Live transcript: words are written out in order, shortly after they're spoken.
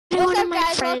up,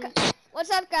 guys? What's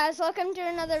up, guys? Welcome to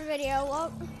another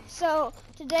video. So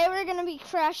today we're gonna be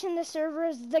crashing the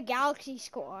servers, the Galaxy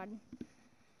Squad.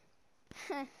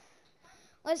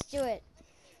 Let's do it.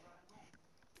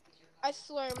 I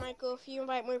swear, Michael, if you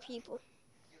invite more people.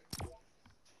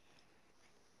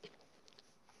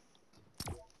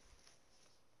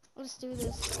 Let's do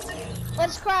this.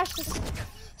 Let's crash this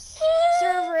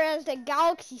server as the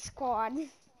Galaxy Squad.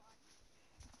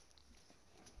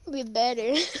 Be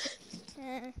better.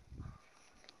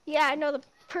 Yeah, I know the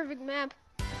perfect map.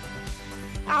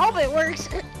 I hope it works.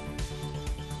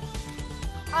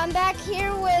 I'm back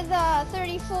here with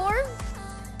 34.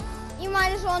 You might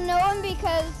as well know him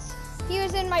because he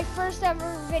was in my first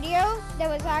ever video that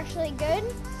was actually good.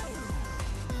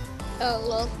 Oh,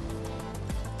 well.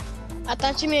 I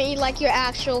thought you meant you like your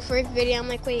actual first video. I'm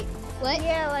like, wait, what?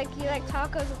 Yeah, like you like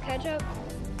tacos with ketchup.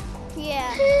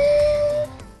 Yeah.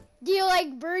 Do you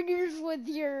like burgers with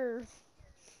your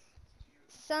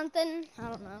something? I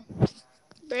don't know.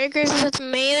 Burgers with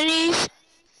mayonnaise?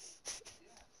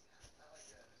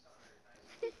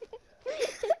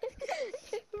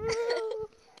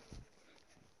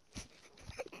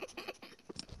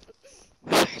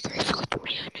 Burgers with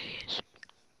mayonnaise.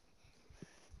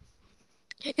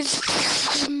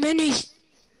 It's minis.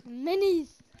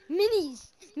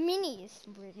 Minis,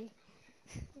 Brittany.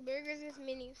 Burgers with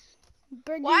minis.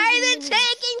 Burgers Why with is it minis.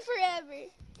 taking forever?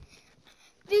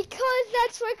 Because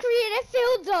that's what Creative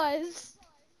Field does.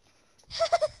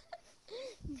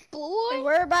 Boy. And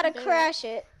we're about to crash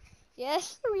it.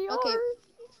 Yes, we are. Okay.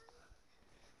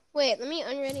 Wait, let me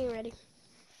unready and ready.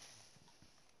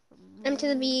 M to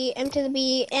the B, M to the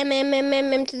B, M, M, M,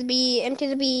 M, M to the B, M to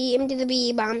the B, M to the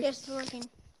B, bomb. Yes, it's working.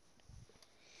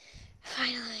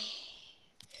 Finally.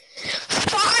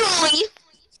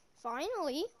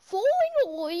 Finally.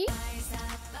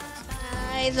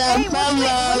 Eyes Hey, up once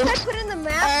I below. put in the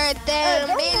map, Earth and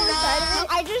don't go inside of below. it.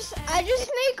 I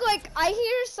just make like I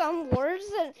hear some words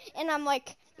and I'm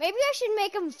like maybe I should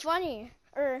make them funny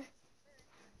or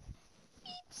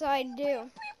so I do.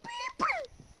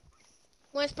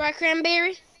 One Sprite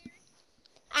cranberry?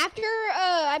 after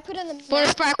I put in the One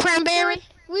map, Sprite cranberry?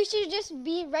 we should just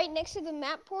be right next to the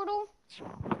map portal,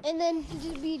 and then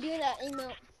just be doing that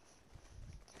email.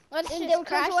 Let's And just they'll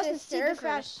crash come to us and this see the server.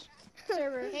 crash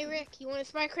server. Hey Rick, you want a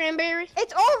Sprite cranberry?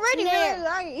 It's already There. really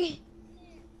laggy.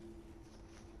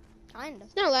 Kind of.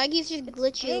 It's not laggy, it's just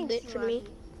glitchy a bit Thanks, for me. laggy.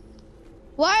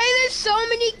 Why are there so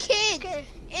many kids? Okay.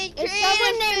 In It's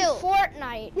someone named Creative Field?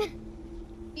 Fortnite.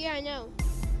 Yeah, I know.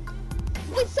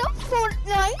 What's up,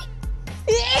 Fortnite?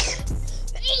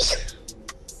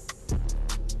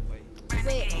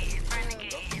 Wait.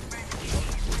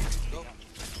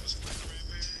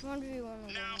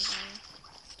 1v1.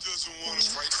 Just want a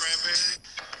Sprite cranberry.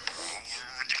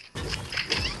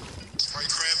 Sprite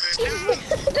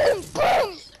cranberry.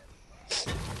 Boom!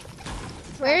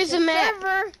 Where's the map?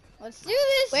 Server. Let's do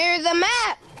this. Where's the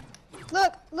map?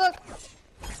 Look.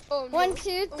 Oh, no. 1,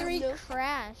 2, 3, no.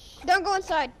 crash. Don't go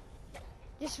inside.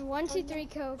 Just 1, 2, 3,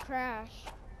 crash.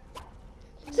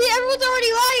 See, everyone's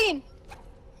already lagging.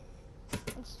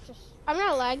 It's just, I'm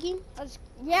not lagging.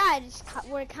 yeah,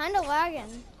 we're kind of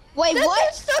lagging. Wait, This what?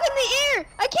 thing's stuck in the air.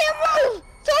 I can't move.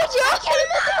 Told you I can't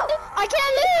move. I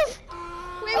can't move.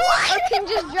 Wait, what? Our king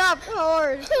just dropped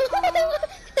hard. Oh my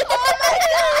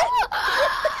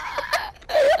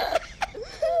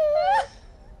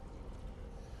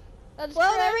god!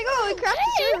 Well, there we go. We crashed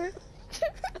the server.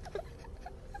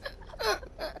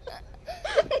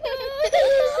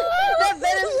 That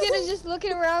Venom skin is just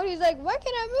looking around. He's like, why can't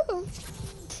I move?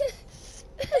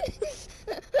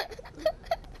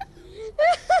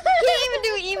 Can't even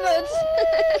do emotes.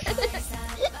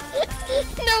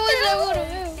 No one's able to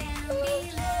move.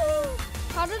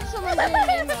 How did someone do an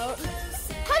emote?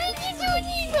 How did you do an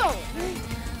emote?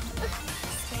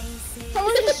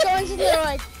 Someone just joins and they're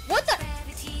like, what the?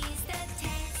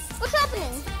 What's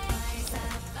happening?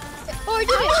 Oh, I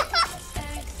did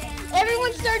it.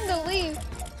 Everyone's starting to leave.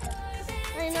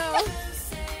 I know.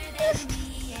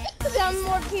 Some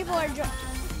more people are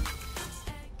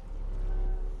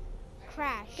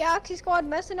crash. Galaxy Squad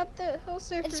messing up the whole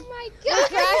server. It's my We're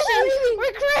crashing.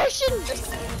 We're crashing.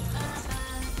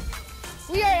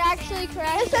 We are actually It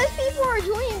crashing. says people are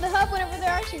joining the hub whenever they're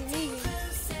actually leaving.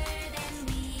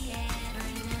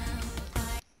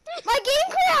 My game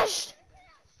crashed.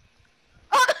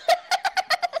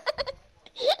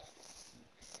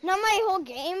 Not my whole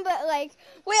game, but like.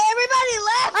 Wait, everybody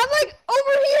left. I'm like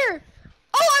over here.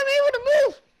 Oh, I'm able to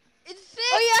move. It's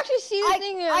Oh, you actually see the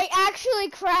thing there. I actually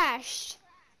crashed.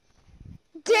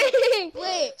 Dang.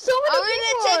 Wait, So many I'm people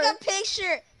gonna are. take a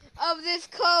picture of this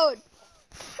code.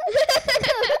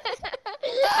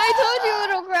 told you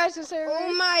it'll crash the server.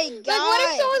 Oh my Like, god. what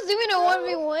if someone's doing a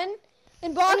 1v1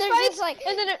 in box they're fights, just like-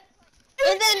 and then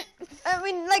I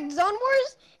mean, like Zone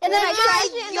Wars, and then Oh I my crash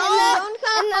it, and then God. the zone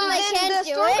comes, And then they and can't the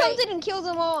do storm it. comes in and kills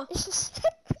them all.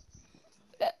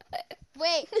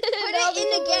 Wait, put That'll it be in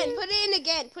so again. funny. Put it in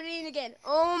again. Put it in again.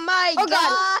 Oh my Oh,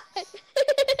 god. God.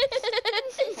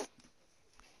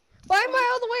 Why am I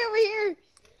all the way over here?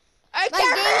 I My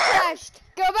game can't. crashed.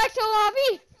 Go back to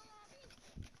lobby.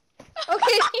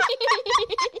 Okay.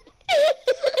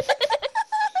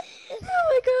 Oh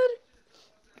my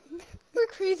god. We're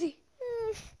crazy.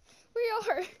 We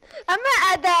are. I'm gonna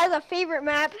add that as a favorite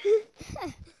map.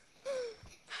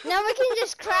 Now we can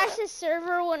just crash the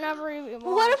server whenever we want.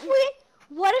 What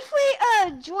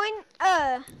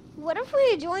if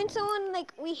we join someone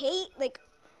like we hate, like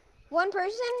one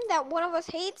person that one of us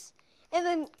hates, and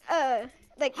then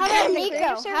like How about the Nico?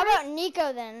 creative server? How about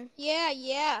Nico then? Yeah.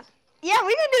 Yeah,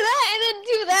 we can do that and then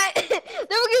do that.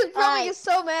 Then we can probably Alright. get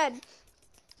so mad.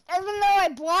 Even though I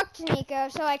blocked Nico,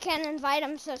 so I can't invite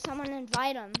him, so someone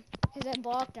invite him. Because I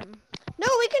blocked him. No,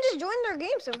 we can just join their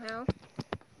game somehow.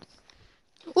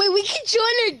 Wait, we could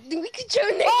join their. We could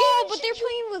join their Oh, game. but they're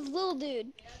playing with Lil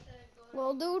Dude.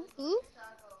 Little dude? Who?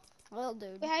 Little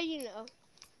dude. Wait, how do you know?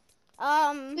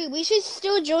 You Wait, we should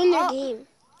still join their Oh. game.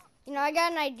 know, I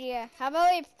got an idea. How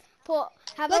about we pull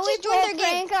Let's just join their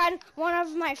game. prank on one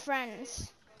of my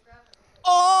friends?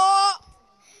 Oh.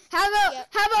 How about Yep.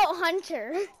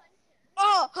 Hunter?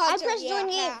 Oh, I Hunter, pressed join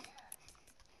game. yeah.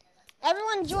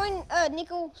 Everyone join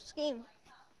Nico's game.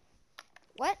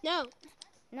 What? No,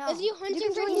 No. let's do Hunter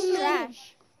can join He's versus him.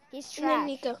 trash. He's and then trash.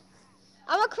 Nico.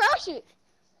 I'm gonna crash it.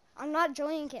 I'm not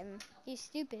joining him. He's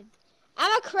stupid. I'm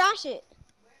gonna crash it.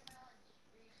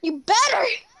 You better.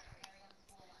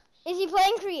 Is he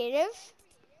playing creative?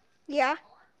 Yeah.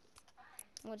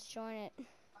 Let's join it.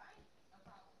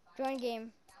 Join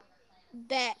game.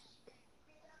 Bet.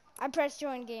 I pressed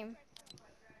join game.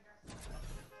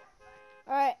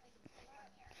 Alright.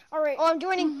 Alright. Oh, I'm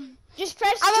joining. Just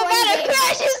press I'm join about to game.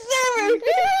 crash his server.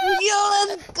 Yo,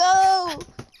 let's go.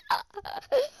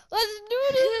 Let's do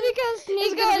this because gonna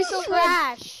Nico be is so fun.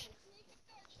 trash.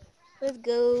 Let's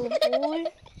go, boy.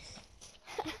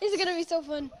 This is gonna be so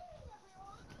fun.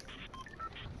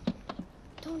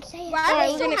 Don't say it. Why Alright, are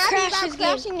we're we so gonna happy crash about his game.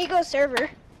 crashing Nico's server?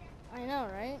 I know,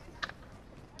 right?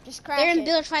 Just crash They're in it.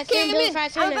 build fights. They're in Okay, build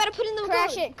fights. I'm about to put in the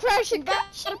Crash it. Crash it.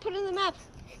 Crash Gotta put it in the map.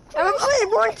 I'm gonna play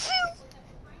more too.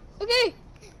 Okay.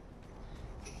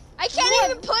 I can't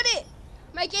even put it.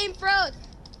 My game froze.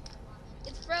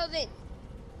 It's frozen.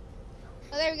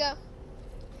 Oh, there we go.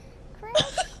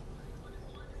 Crash.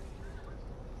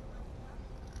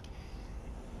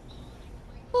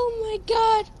 Oh my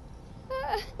god.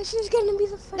 This is gonna be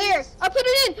the There. funniest. I put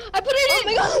it in. I put it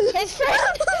in. Oh my god. His friend.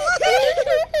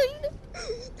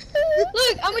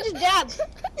 Look, I'm gonna just dab.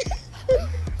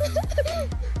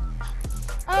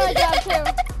 Oh, dab too.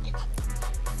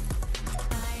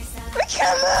 I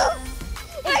can't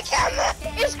move. I can't move.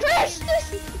 It's crashed.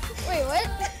 Wait, what?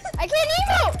 I can't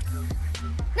emote.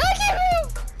 No, I can't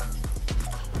move.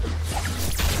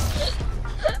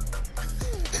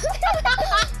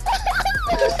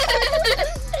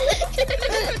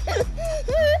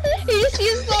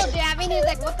 He's still dabbing. He's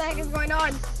like, what the heck is going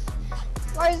on?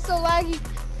 Why is it so laggy?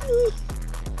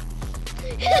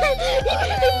 His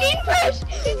game crashed.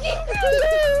 His game crashed.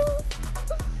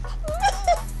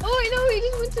 Oh, I know. He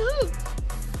just went to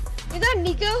who? Is that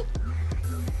Nico?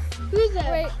 Who's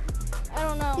that? Wait, I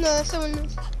don't know. No, that's someone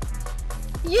else.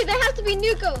 Yeah, that has to be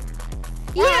Nico.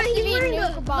 That Yeah, has to he's be wearing the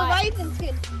Nukebot. Leviathan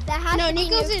skin. That has No, to be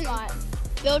Nico's in.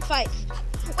 Nukebot. Build fights.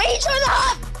 Wait, he's on the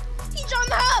hub. He's on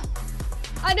the hub.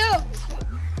 I know.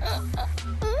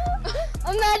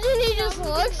 Imagine he just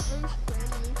looks.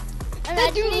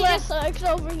 Imagine dude he left. just looks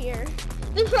over here.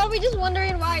 They're probably just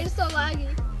wondering why it's so laggy.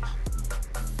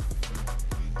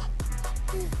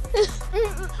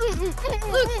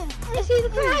 Look, I see the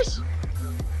crash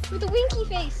with the winky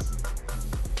face.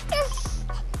 Yes.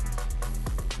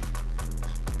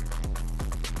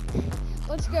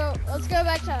 Let's go. Let's go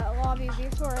back to lobby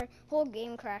before whole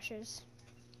game crashes.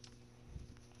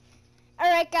 All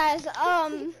right, guys.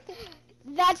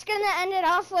 That's gonna end it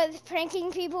off with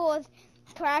pranking people with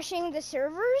crashing the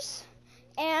servers.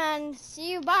 And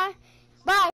see you. Bye. Bye.